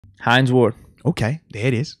Hines Ward. Okay, there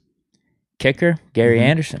it is. Kicker, Gary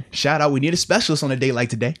Anderson. Shout out. We need a specialist on a day like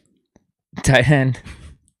today. Tight end,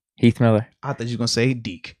 Heath Miller. I thought you were going to say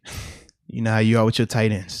Deke. You know how you are with your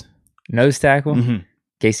tight ends. Nose tackle,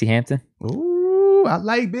 Casey Hampton. Ooh, I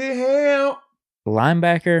like Big Ham.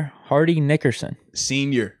 Linebacker, Hardy Nickerson.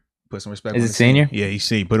 Senior. Put some respect Is on it the senior? Yeah, he's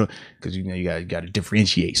senior. Because you got to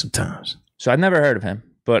differentiate sometimes. So I've never heard of him,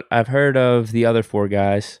 but I've heard of the other 4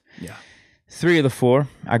 guys. Yeah. 3 of the 4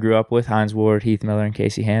 I grew up with, Hines Ward, Heath Miller, and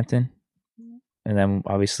Casey Hampton. And then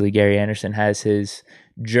obviously Gary Anderson has his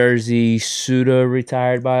jersey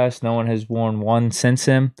pseudo-retired by us. No one has worn one since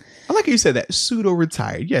him. I like how you said that,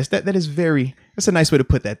 pseudo-retired. Yes, that is very, that's a nice way to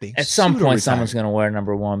put that thing. At some point, someone's going to wear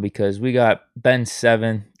number 1 because we got Ben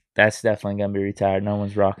 7. That's definitely going to be retired. No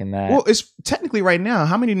one's rocking that. Well, it's technically right now,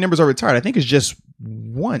 how many numbers are retired? I think it's just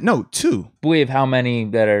 1. No, 2. We have how many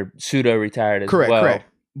that are pseudo-retired as well. Correct.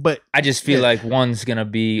 But I just feel like one's going to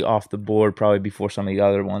be off the board probably before some of the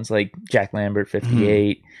other ones, like Jack Lambert,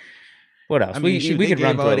 58. What else? I mean, we could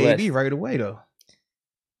run through a list. AB right away, though.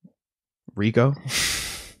 Rico.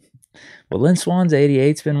 Well, Lynn Swan's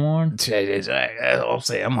 88's been worn. That's all I'm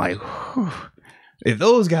saying. I'm like, whew. If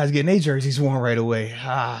those guys getting their jerseys worn right away,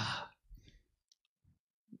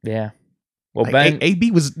 Yeah. Well, like Ben...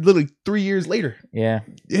 AB was literally 3 years later. Yeah.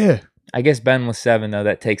 Yeah. I guess Ben was 7, though.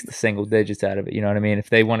 That takes the single digits out of it. You know what I mean? If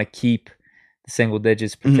they want to keep the single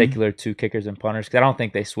digits particular to kickers and punters, because I don't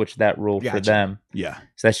think they switched that rule for them. Yeah.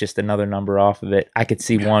 So that's just another number off of it. I could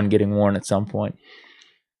see 1 getting worn at some point.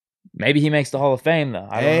 Maybe he makes the Hall of Fame, though.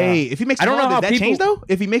 I don't know. If he makes the Hall, does that change, though?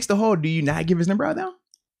 If he makes the Hall, do you not give his number out now?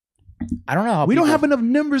 I don't know how we don't have enough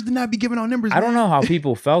numbers to not be giving out numbers. I don't know how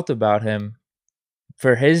people felt about him.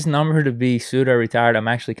 For his number to be pseudo-retired, I'm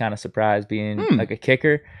actually kind of surprised being like a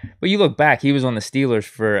kicker. But you look back, he was on the Steelers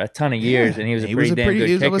for a ton of years, and he was a pretty damn good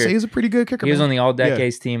kicker. He was a pretty good kicker. He was on the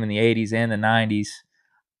All-Decades team in the 80s and the 90s.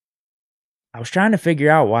 I was trying to figure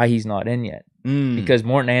out why he's not in yet. Because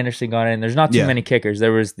Morton Anderson got in. There's not too many kickers.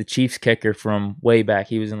 There was the Chiefs kicker from way back.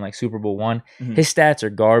 He was in like Super Bowl I. His stats are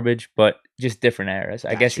garbage, but just different eras.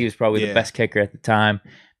 I guess he was probably the best kicker at the time.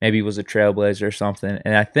 Maybe he was a trailblazer or something.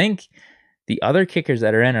 And I think the other kickers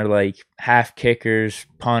that are in are like half kickers,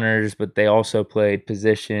 punters, but they also played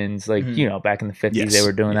positions. Like, you know, back in the 50s, they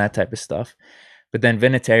were doing that type of stuff. But then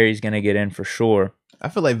Vinatieri's going to get in for sure. I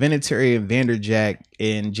feel like Vinatieri and Vanderjack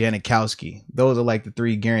and Janikowski, those are like the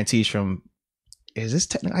 3 guarantees from... Is this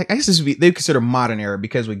technically? I guess this would be, they consider modern era,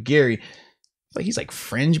 because with Gary, like he's like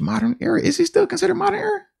fringe modern era. Is he still considered modern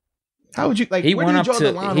era? How would you like? He went up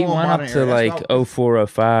to like 04,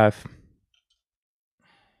 05.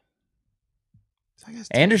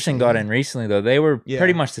 Anderson got in recently though. They were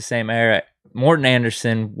pretty much the same era. Morton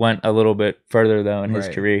Anderson went a little bit further though in his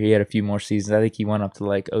career. He had a few more seasons. I think he went up to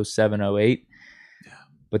like 07, 08. Yeah.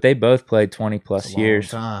 But they both played 20 plus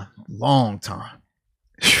years. Long time.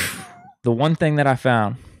 The one thing that I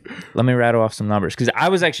found, let me rattle off some numbers, because I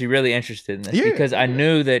was actually really interested in this because I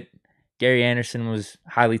knew that Gary Anderson was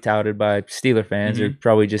highly touted by Steeler fans, or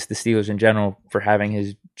probably just the Steelers in general, for having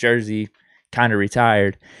his jersey kind of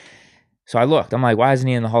retired. So I looked. I'm like, why isn't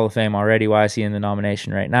he in the Hall of Fame already? Why is he in the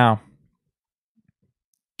nomination right now?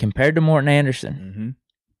 Compared to Morton Anderson,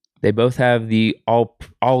 they both have the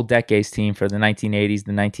all decades team for the 1980s,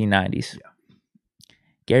 the 1990s. Yeah.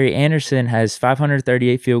 Gary Anderson has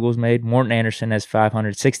 538 field goals made. Morton Anderson has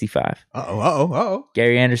 565.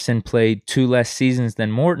 Gary Anderson played 2 less seasons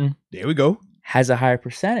than Morton. There we go. Has a higher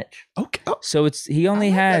percentage. Okay. So he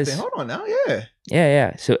only has... Hold on now,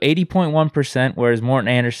 Yeah. So 80.1%, whereas Morton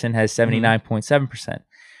Anderson has 79.7%.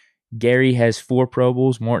 Gary has 4 Pro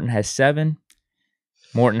Bowls. Morton has 7.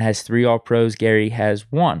 Morton has 3 All-Pros. Gary has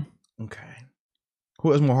 1. Okay.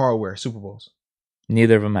 Who has more hardware? Super Bowls?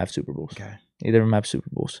 Neither of them have Super Bowls. Okay. Neither of them have Super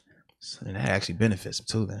Bowls. So that actually benefits him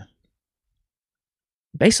too then.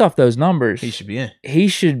 Based off those numbers, he should be in. He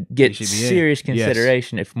should get serious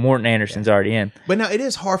consideration if Morton Anderson's already in. But now it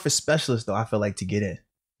is hard for specialists though, I feel like, to get in.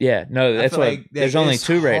 Yeah, no, that's why there's only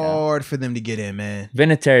 2 right now. It's hard for them to get in, man.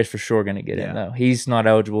 Vinatieri is for sure going to get in though. He's not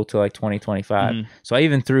eligible till like 2025. So I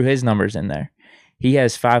even threw his numbers in there. He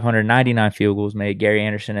has 599 field goals made. Gary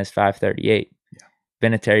Anderson has 538. Yeah.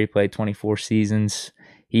 Vinatieri played 24 seasons.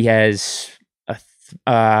 He has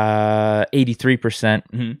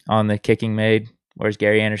 83% on the kicking made, whereas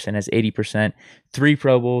Gary Anderson has 80%. 3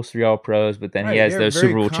 Pro Bowls, 3 All-Pros, but then he has those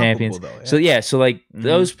Super Bowl champions. Though, So like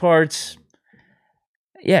those parts,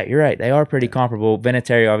 you're right. They are pretty comparable.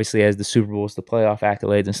 Vinatieri obviously has the Super Bowls, the playoff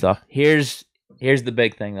accolades and stuff. Here's the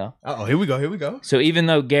big thing though. Here we go. So even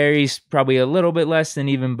though Gary's probably a little bit less than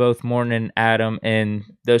even both Morton and Adam in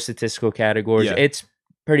those statistical categories, it's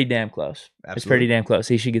pretty damn close. Absolutely. It's pretty damn close.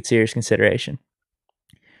 He should get serious consideration.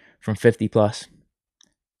 From 50 plus,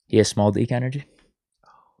 he has small Deke energy.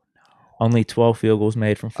 Only 12 field goals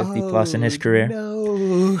made from 50 plus in his career.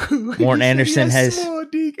 No. Morton Anderson has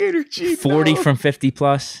 40 from 50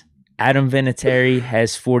 plus. Adam Vinatieri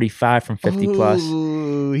has 45 from 50 plus.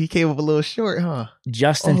 He came up a little short, huh?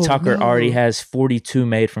 Justin Tucker already has 42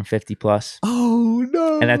 made from 50 plus. Oh,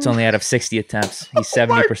 no. And that's only out of 60 attempts. He's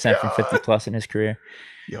 70% from 50 plus in his career.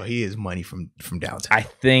 Yo, he is money from downtown. I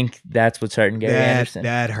think that's what's hurting Gary Anderson.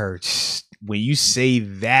 That hurts. When you say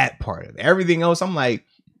that part of it. Everything else, I'm like,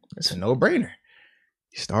 it's a no-brainer.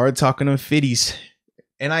 You start talking them 50s.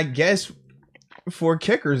 And I guess for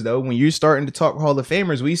kickers, though, when you're starting to talk Hall of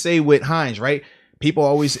Famers, we say with Hines, right? People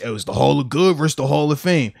always, it was the Hall of Good versus the Hall of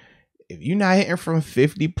Fame. If you're not hitting from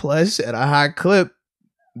 50 plus at a high clip,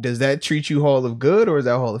 does that treat you Hall of Good or is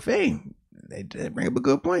that Hall of Fame? They bring up a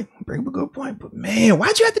good point. But man,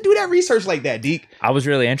 why'd you have to do that research like that, Deke? I was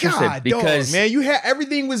really interested God, because dog, man, you had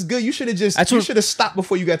everything was good. You should have stopped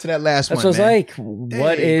before you got to that last one. That's what I was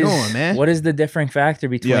like. What is the differing factor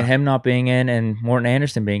between him not being in and Morton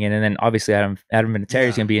Anderson being in, and then obviously Adam Vinatieri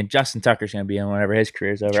is going to be in. Justin Tucker's going to be in whenever his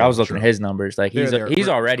career's over. I was looking at his numbers. Like he's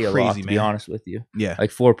already a lock, to be honest with you. Yeah,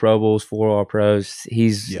 like 4 Pro Bowls, 4 All Pros.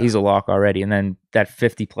 He's a lock already, and then that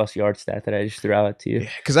 50 plus yard stat that I just threw out to you.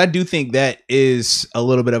 Because I do think that is a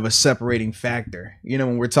little bit of a separating factor,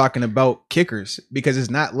 when we're talking about kickers, because it's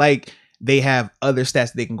not like they have other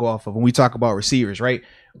stats they can go off of. When we talk about receivers, right?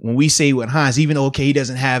 When we say with Hines, even though, he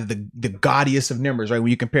doesn't have the gaudiest of numbers, right? When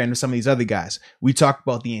you compare him to some of these other guys, we talk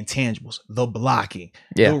about the intangibles, the blocking,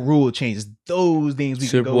 the rule changes, those things we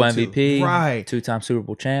Super can Bowl go MVP, to. Right. 2-time Super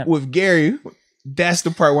Bowl champ. With Gary, that's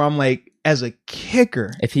the part where I'm like, as a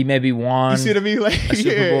kicker, if he maybe won, you see what I mean? Like,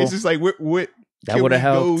 it's just like what that would have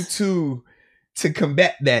helped go to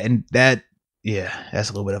combat that, and that's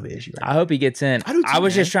a little bit of an issue. Right? I hope he gets in. I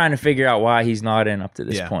was just trying to figure out why he's not in up to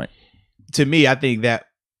this point. To me, I think that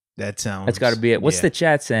sounds. That's got to be it. What's the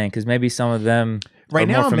chat saying? Because maybe some of them are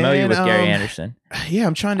more familiar with Gary Anderson. Yeah,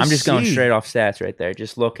 I'm trying to. I'm just going straight off stats right there.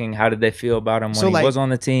 Just looking, how did they feel about him when he was on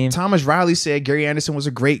the team? Thomas Riley said Gary Anderson was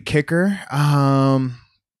a great kicker.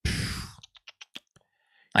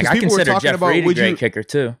 Like I consider Jeff Reed a great kicker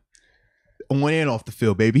too. On and off the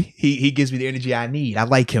field, baby. He gives me the energy I need. I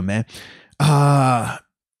like him, man. But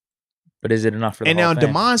is it enough for the And now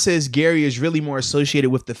Damon says Gary is really more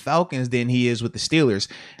associated with the Falcons than he is with the Steelers.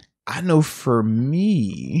 I know for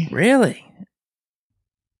me. Really?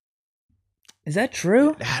 Is that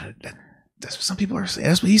true? That's what some people are saying.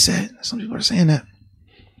 That's what he said. Some people are saying that.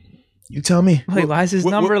 You tell me. Wait, why is his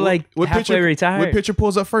number halfway retired? What picture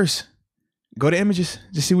pulls up first? Go to images.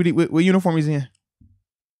 Just see what uniform he's in.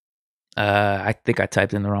 I think I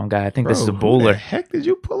typed in the wrong guy. I think this is a bowler. What the heck did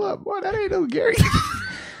you pull up? Boy, that ain't no Gary.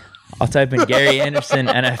 I'll type in Gary Anderson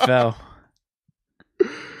NFL.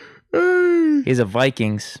 He's a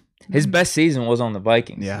Vikings. His best season was on the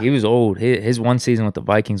Vikings. Yeah. He was old. His one season with the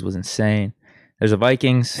Vikings was insane. There's a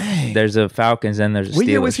Vikings, there's a Falcons, and there's a Steelers. What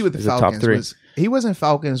year was he with the Falcons? Top 3. He wasn't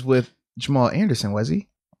Falcons with Jamal Anderson, was he?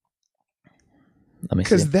 Let me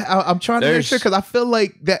see. Because I'm trying to make sure, because I feel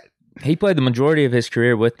like that he played the majority of his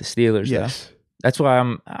career with the Steelers. Yes. Though. That's why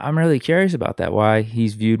I'm really curious about that. Why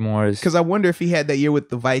he's viewed more as, because I wonder if he had that year with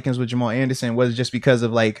the Vikings with Jamal Anderson, was it just because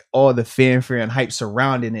of like all the fanfare and hype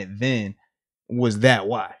surrounding it? Then was that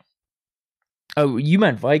why? Oh, you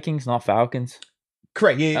meant Vikings, not Falcons?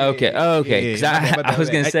 Correct. Yeah. Okay. Okay. I was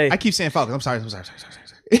gonna say I keep saying Falcons. I'm sorry.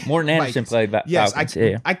 Morton Anderson played Falcons. Yes,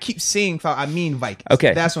 I keep saying Falcons. I mean Vikings.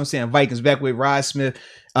 Okay, that's what I'm saying. Vikings back with Rod Smith.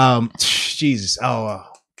 Jesus.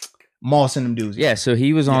 Moss and them dudes. Yeah. So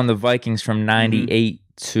he was on the Vikings from '98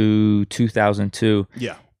 to 2002.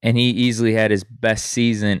 Yeah. And he easily had his best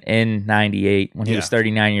season in '98 when he was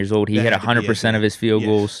 39 years old. He hit 100% of his field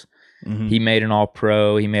goals. Mm-hmm. He made an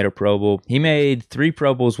All-Pro. He made a Pro Bowl. He made 3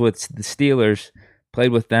 Pro Bowls with the Steelers.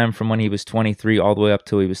 Played with them from when he was 23 all the way up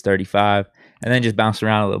till he was 35. And then just bounced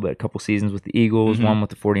around a little bit. A couple seasons with the Eagles, one with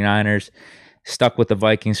the 49ers. Stuck with the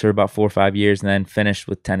Vikings for about 4 or 5 years, and then finished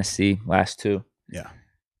with Tennessee last 2. Yeah.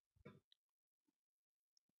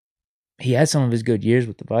 He had some of his good years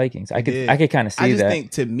with the Vikings. I could kind of see that. I just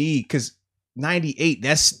think, to me, because 98,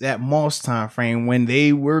 that's that Moss time frame when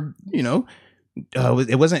they were, it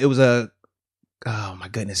was a oh my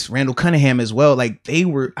goodness, Randall Cunningham as well. Like they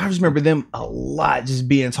were, I just remember them a lot, just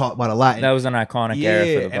being talked about a lot. That was an iconic era for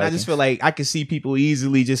the Vikings. And I just feel like I could see people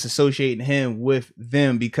easily just associating him with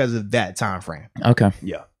them because of that time frame. Okay.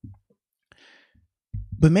 Yeah.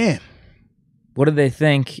 But man, what do they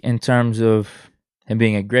think in terms of him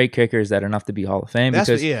being a great kicker, is that enough to be Hall of Fame? That's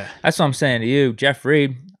what I'm saying to you. Jeff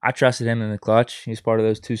Reed, I trusted him in the clutch. He's part of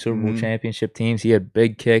those 2 Super Bowl championship teams. He had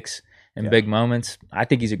big kicks and big moments. I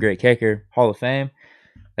think he's a great kicker. Hall of Fame.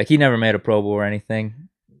 Like, he never made a Pro Bowl or anything.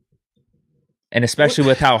 And especially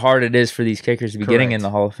with how hard it is for these kickers to be getting in the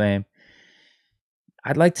Hall of Fame.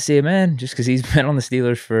 I'd like to see him in just because he's been on the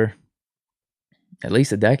Steelers for at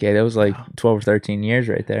least a decade. It was like 12 or 13 years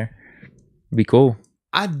right there. It'd be cool.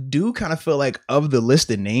 I do kind of feel like of the list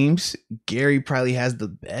of names, Gary probably has the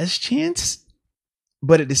best chance.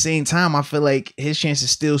 But at the same time, I feel like his chance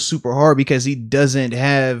is still super hard because he doesn't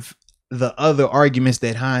have the other arguments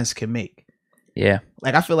that Hines can make. Yeah.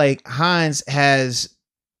 Like, I feel like Hines has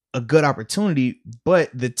a good opportunity, but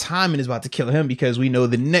the timing is about to kill him because we know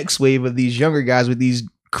the next wave of these younger guys with these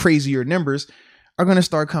crazier numbers are going to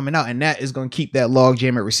start coming out, and that is going to keep that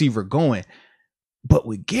logjam at receiver going. But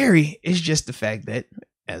with Gary, it's just the fact that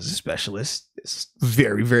as a specialist, it's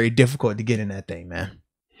very, very difficult to get in that thing, man.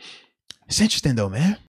 It's interesting though, man.